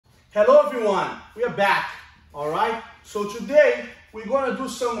Hello everyone, we are back, all right? So today we're gonna do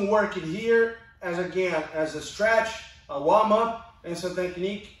some work in here as a stretch, a warm-up, and some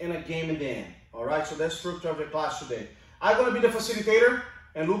technique, and a game in the end, all right? So that's structure of the class today. I'm gonna be the facilitator,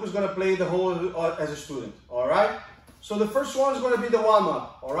 and Luke is gonna play the whole as a student, all right? So the first one is gonna be the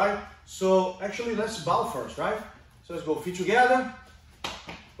warm-up, all right? So actually let's bow first, right? So let's go feet together,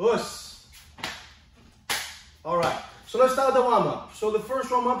 us. All right. So let's start the warm-up. So the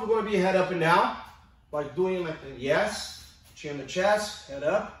first warm-up, we're going to be head up and down, like doing like the yes, chin the chest, head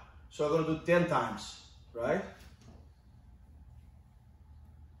up. So I'm going to do 10 times, right?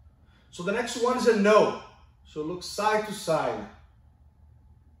 So the next one is a no. So look side to side.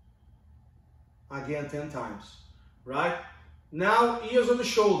 Again, 10 times, right? Now, ears on the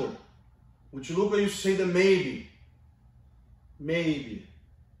shoulder, which Luca used to say the maybe. Maybe.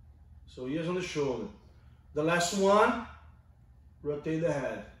 So ears on the shoulder. The last one, rotate the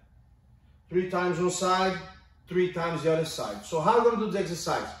head. 3 times one side, 3 times the other side. So how are we going to do the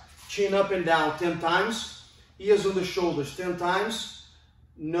exercise? Chin up and down 10 times. Ears on the shoulders 10 times.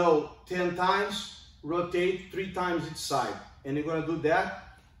 No, 10 times. Rotate 3 times each side. And you're going to do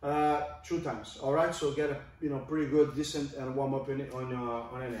that 2 times. All right, so get a pretty good, decent and warm up on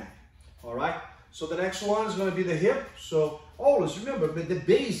your neck. All right, so the next one is going to be the hip. So always remember, the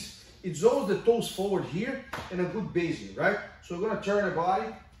base, it's always the toes forward here and a good base here, right? So we're going to turn the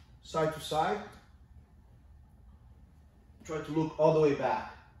body side to side. Try to look all the way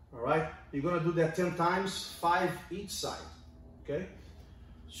back, all right? You're going to do that 10 times, 5 each side, okay?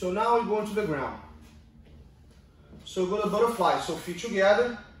 So now we're going to the ground. So we're going to butterfly. So feet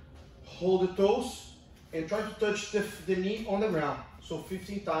together, hold the toes, and try to touch the knee on the ground. So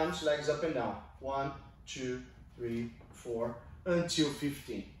 15 times, legs up and down. 1, 2, 3, 4, until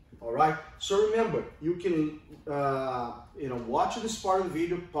 15. All right. So remember, you can watch this part of the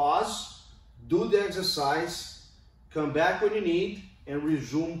video, pause, do the exercise, come back when you need, and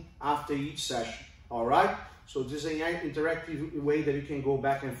resume after each session. All right. So this is an interactive way that you can go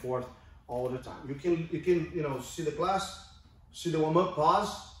back and forth all the time. You can see the class, see the warm up,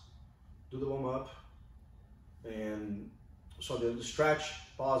 pause, do the warm up, and so the stretch,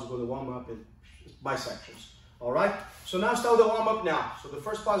 pause, go to the warm up, and by sections. All right, so now start the warm up now. So the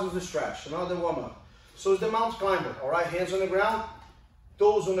first part is the stretch, so now the warm up. So it's the mountain climber, all right, hands on the ground,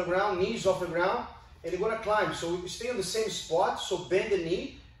 toes on the ground, knees off the ground, and you're gonna climb. So you stay on the same spot, so bend the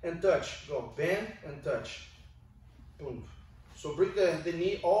knee and touch. Go, bend and touch. Boom. So bring the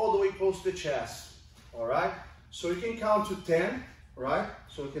knee all the way close to the chest, all right? So you can count to 10, right?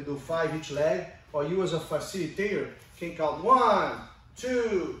 So you can do 5 each leg, or you as a facilitator can count 1,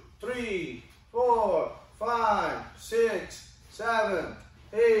 2, 3, 4, 5, 6, 7,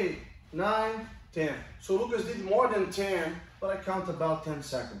 8, 9, 10. So Lucas did more than 10, but I count about 10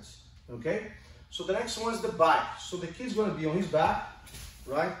 seconds, okay? So the next one is the bike. So the kid's gonna be on his back,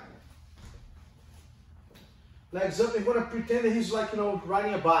 right? Legs up, you're gonna pretend that he's like,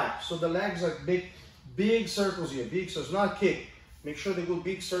 riding a bike. So the legs are big circles here, big circles, not a kick. Make sure they go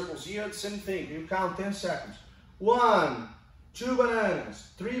big circles here, same thing. You count 10 seconds. 1, 2 bananas,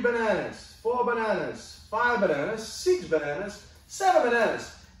 3 bananas, 4 bananas, 5 bananas, 6 bananas, 7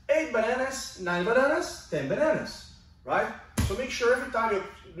 bananas, 8 bananas, 9 bananas, 10 bananas, right? So make sure every time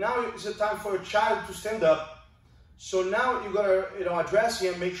now is the time for a child to stand up. So now you're gonna address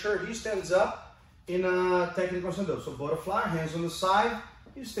him, make sure he stands up in a technical stand-up. So butterfly, hands on the side,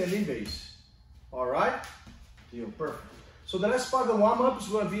 you stand in base. All right? Deal, perfect. So the next part of the warm-up is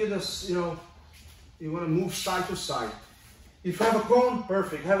gonna be this, you wanna move side to side. If you have a cone,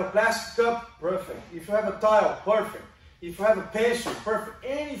 perfect. You have a plastic cup, perfect. If you have a tile, perfect. If you have a pencil, perfect.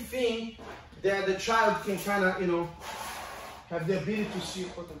 Anything that the child can kind of, have the ability to see.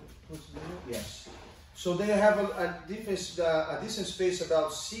 Yes. So they have a decent space,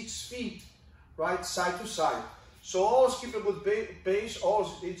 about 6 feet, right, side to side. So always keep a good pace.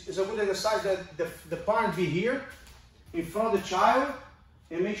 Always, it's a good exercise that the parent be here in front of the child,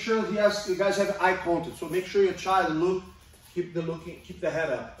 and make sure you guys have eye contact. So make sure your child keep the head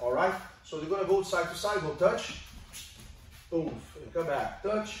up, all right? So you're gonna go side to side, go touch, boom, come back,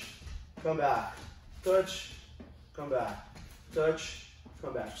 touch, come back, touch, come back, touch,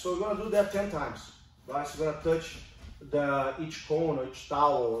 come back. So we're gonna do that 10 times, right? So you're gonna touch each cone or each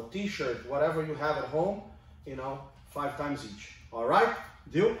towel or t-shirt, whatever you have at home, 5 times each, all right?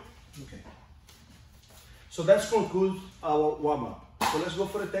 Deal? Okay. So that's conclude our warm-up. So let's go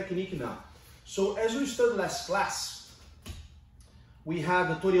for the technique now. So as we studied last class, we have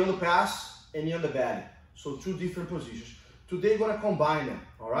the Toriano pass and Yanda belly. So 2 different positions. Today we're gonna combine them,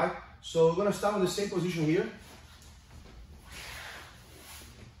 all right? So we're gonna start with the same position here.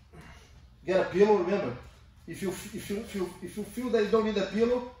 Get a pillow, remember. If you feel that you don't need a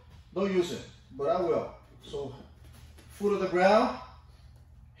pillow, don't use it. But I will. So foot on the ground,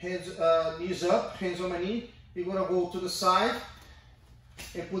 hands, knees up, hands on my knee. You're gonna go to the side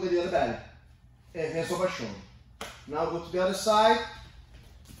and put it on the belly. And hands on my shoulder. Now go to the other side,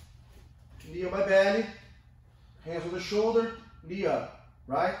 knee on my belly, hands on the shoulder, knee up,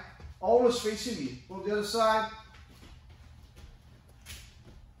 right? Always facing me. Go to the other side.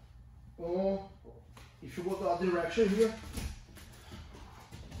 Oh, if you go the other direction here,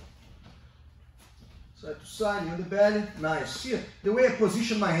 side to side, knee on the belly, nice. See the way I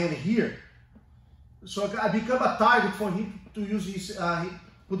position my hand here, so I become a target for him to use his,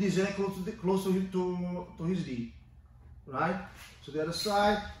 put his hand close to his knee, right? To the other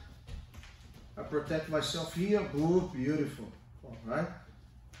side, I protect myself here, boom, beautiful, all right?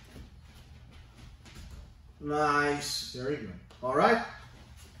 Nice, very good, all right?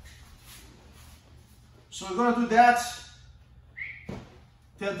 So we're gonna do that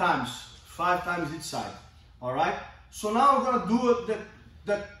 10 times, 5 times each side, all right? So now we're gonna do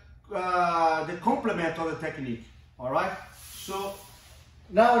the complement of the technique, all right? So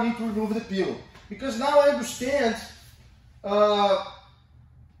now I need to remove the pillow because now I understand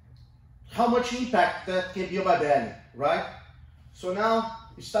how much impact that can be on my belly, right? So now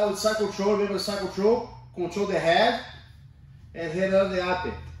we start with side control. Remember the side control? Control the head and head under the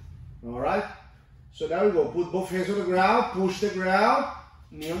armpit, all right? So now we go, put both hands on the ground, push the ground,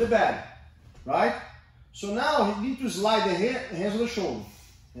 knee on the belly, right? So now you need to slide the hands on the shoulder,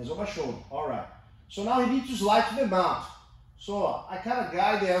 hands on my shoulder, all right. So now you need to slide to the mount. So I kind of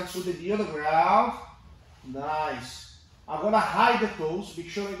guide them to the knee on the ground, nice. I'm gonna hide the toes, make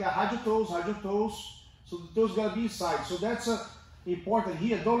sure you hide your toes, so the toes gotta be inside. So that's important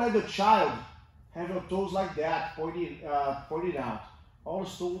here, don't let the child have your toes like that, pointed out. All the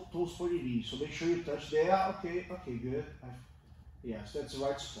toes pointed in, so make sure you touch there. Okay, good. Yes, that's the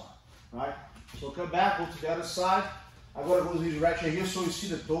right spot, right? So come back, go to the other side. I'm gonna go to this direction here so you see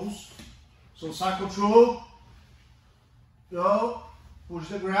the toes. So side control, go, push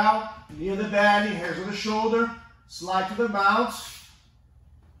the ground, knee on the belly, hands on the shoulder, slide to the mount.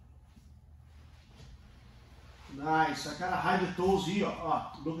 Nice, I kind of hide the toes here.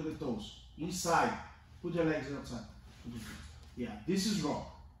 Oh, look at the toes, inside. Put your legs outside. Yeah, this is wrong.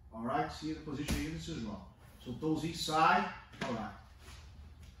 All right, see the position here, this is wrong. So toes inside, all right.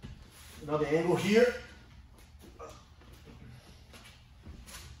 Now the angle here.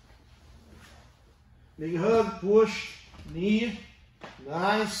 Big hug, push, knee,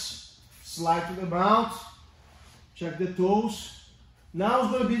 nice. Slide to the mount, check the toes. Now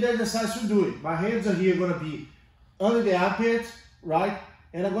it's going to be the exercise to do it. My hands are here going to be under the armpit, right?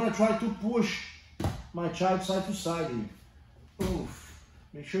 And I'm going to try to push my child side to side here. Oof.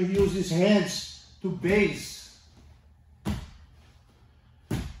 Make sure he uses his hands to base.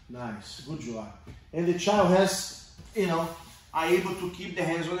 Nice, good job. And the child has, are able to keep the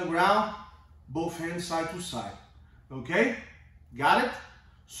hands on the ground, both hands side to side. Okay? Got it?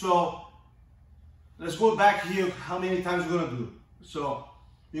 So, let's go back here, how many times we're gonna do. So,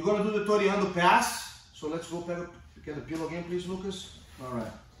 you're gonna do the toreando pass. So let's go get the pillow again, please, Lucas. All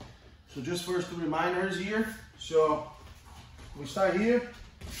right. So just first the reminders here. So, we start here,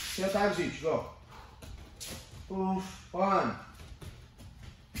 10 times each, go. Oof, 1,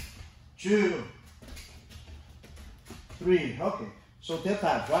 2, 3, okay. So 10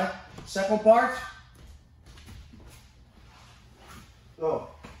 times, right? Second part. Go.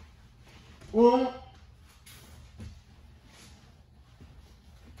 1.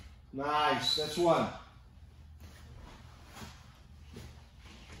 Nice, that's 1.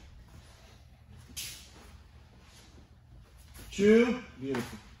 2,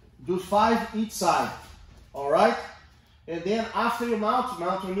 beautiful. Do 5 each side, all right? And then after you mount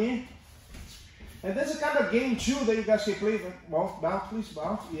on me. And there's a kind of game too that you guys can play. Mount, please,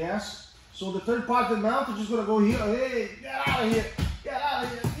 mount, yes. So the third part of the mount, you're just gonna go here. Hey, get out of here, get out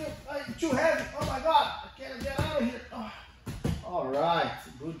of here. You're too heavy, oh my God, I can't get out of here. Oh. All right,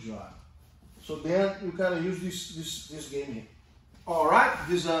 good job. So then you kind of use this game here. All right,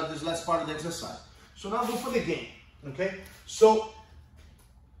 this last part of the exercise. So now go for the game. Okay, so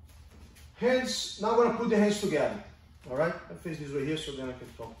hands, now I'm going to put the hands together, all right? I face this way here so then I can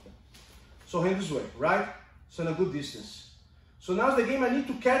talk to them. So hand this way, right? So in a good distance. So now the game, I need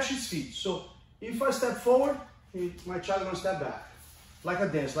to catch his feet. So if I step forward, my child is going to step back, like a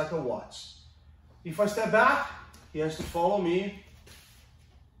dance, like a waltz. If I step back, he has to follow me.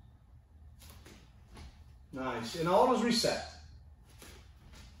 Nice, and I always reset.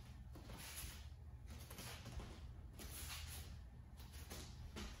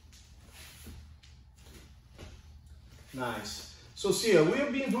 Nice. So see, we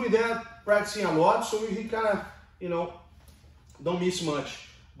have been doing that, practicing a lot, so we kind of, you know, don't miss much.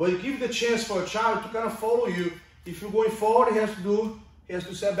 But give the chance for a child to kind of follow you. If you're going forward, he has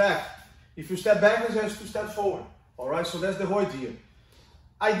to step back. If you step back, he has to step forward. All right, so that's the whole idea.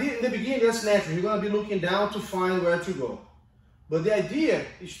 In the beginning, that's natural. You're going to be looking down to find where to go. But the idea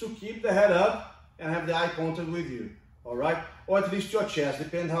is to keep the head up and have the eye contact with you. All right, or at least your chest.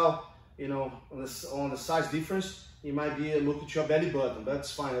 Depends how, you know, on the size difference. It might be looking to your belly button.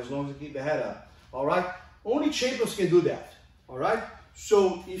 That's fine as long as you keep the head up. All right, only champions can do that. All right.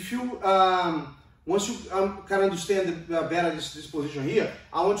 So if you once you kind of understand better this position here,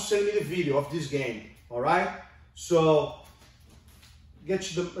 I want you to send me the video of this game. All right. So get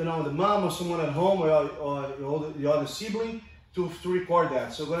the mom or someone at home or the other sibling to record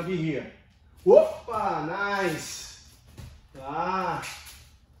that. So we're gonna be here. Whoopa, nice. Ah,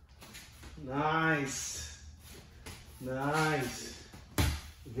 nice, nice,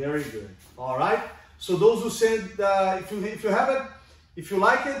 very good. All right. So those who send, if you have it, if you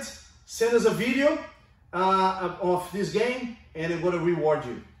like it, send us a video of this game, and I'm gonna reward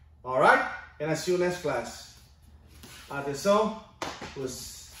you. All right. And I see you next class. Atenção.